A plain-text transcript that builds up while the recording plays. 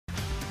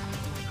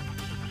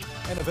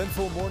An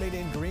eventful morning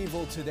in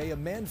Greenville today. A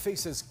man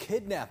faces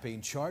kidnapping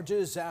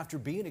charges after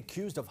being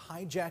accused of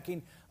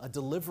hijacking a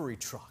delivery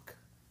truck.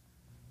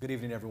 Good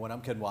evening, everyone.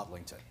 I'm Ken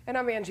Watlington. And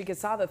I'm Angie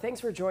Casada.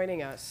 Thanks for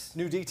joining us.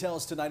 New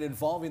details tonight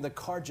involving the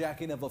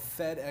carjacking of a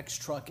Fedex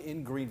truck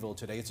in Greenville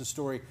today. It's a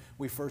story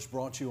we first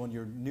brought you on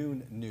your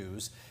noon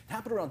news. It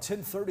happened around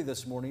 10:30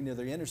 this morning near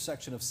the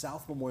intersection of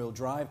South Memorial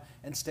Drive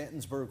and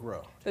Stantonsburg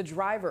Road. The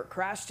driver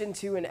crashed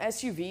into an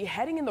SUV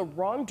heading in the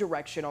wrong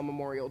direction on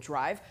Memorial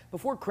Drive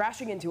before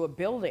crashing into a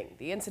building.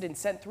 The incident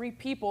sent 3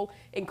 people,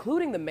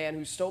 including the man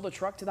who stole the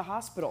truck, to the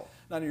hospital.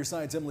 Now on your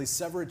sides, Emily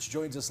Severich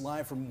joins us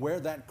live from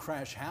where that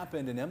crash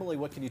happened. And Emily,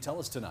 what can you tell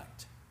us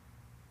tonight?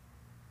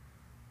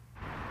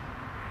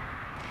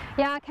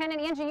 Yeah, Ken and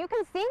Angie, you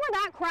can see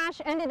where that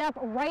crash ended up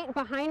right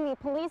behind me.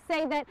 Police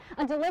say that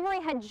a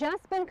delivery had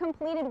just been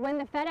completed when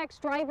the FedEx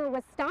driver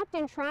was stopped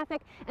in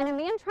traffic and a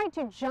man tried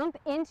to jump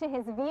into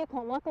his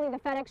vehicle. Luckily, the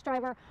FedEx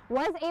driver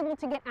was able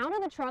to get out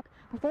of the truck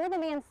before the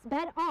man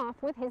sped off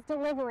with his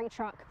delivery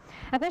truck.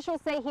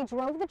 Officials say he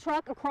drove the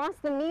truck across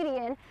the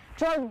median,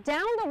 drove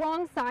down the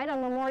wrong side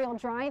on Memorial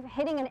Drive,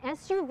 hitting an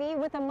SUV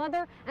with a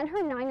mother and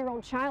her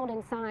 9-year-old child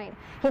inside.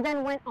 He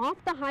then went off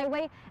the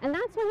highway, and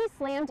that's when he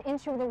slammed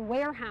into the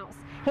warehouse.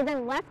 He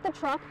then left the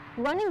truck,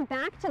 running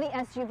back to the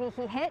SUV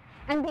he hit,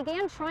 and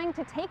began trying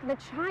to take the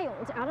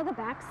child out of the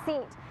back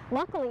seat.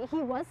 Luckily, he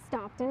was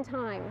stopped in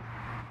time.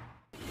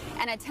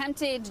 And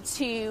attempted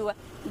to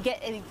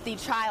get the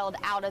child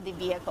out of the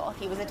vehicle.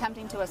 He was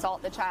attempting to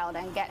assault the child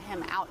and get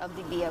him out of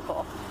the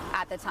vehicle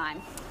at the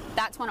time.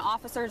 That's when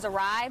officers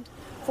arrived.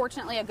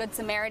 Fortunately, a Good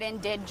Samaritan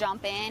did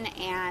jump in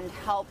and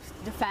help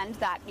defend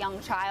that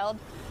young child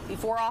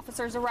before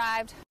officers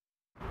arrived.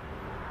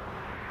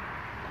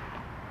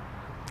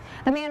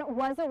 The man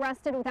was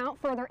arrested without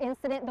further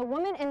incident. The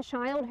woman and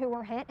child who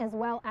were hit, as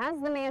well as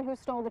the man who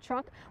stole the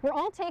truck, were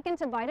all taken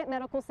to Vidant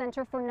Medical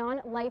Center for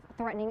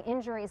non-life-threatening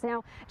injuries.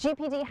 Now,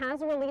 GPD has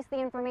released the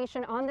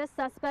information on this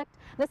suspect.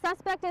 The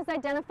suspect is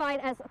identified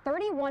as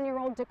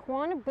 31-year-old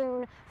Daquan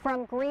Boone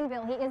from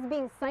Greenville. He is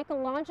being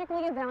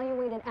psychologically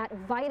evaluated at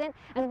Vidant,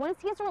 and once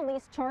he's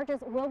released,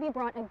 charges will be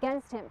brought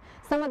against him.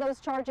 Some of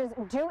those charges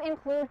do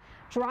include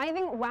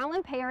driving while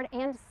impaired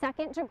and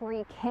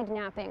second-degree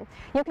kidnapping.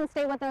 You can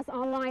stay with us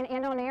online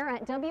and on air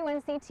at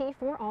WNCT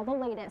for all the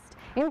latest.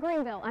 In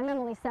Greenville, I'm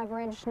Emily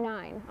Severich,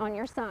 9 on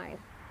your side.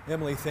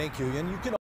 Emily, thank you. And you can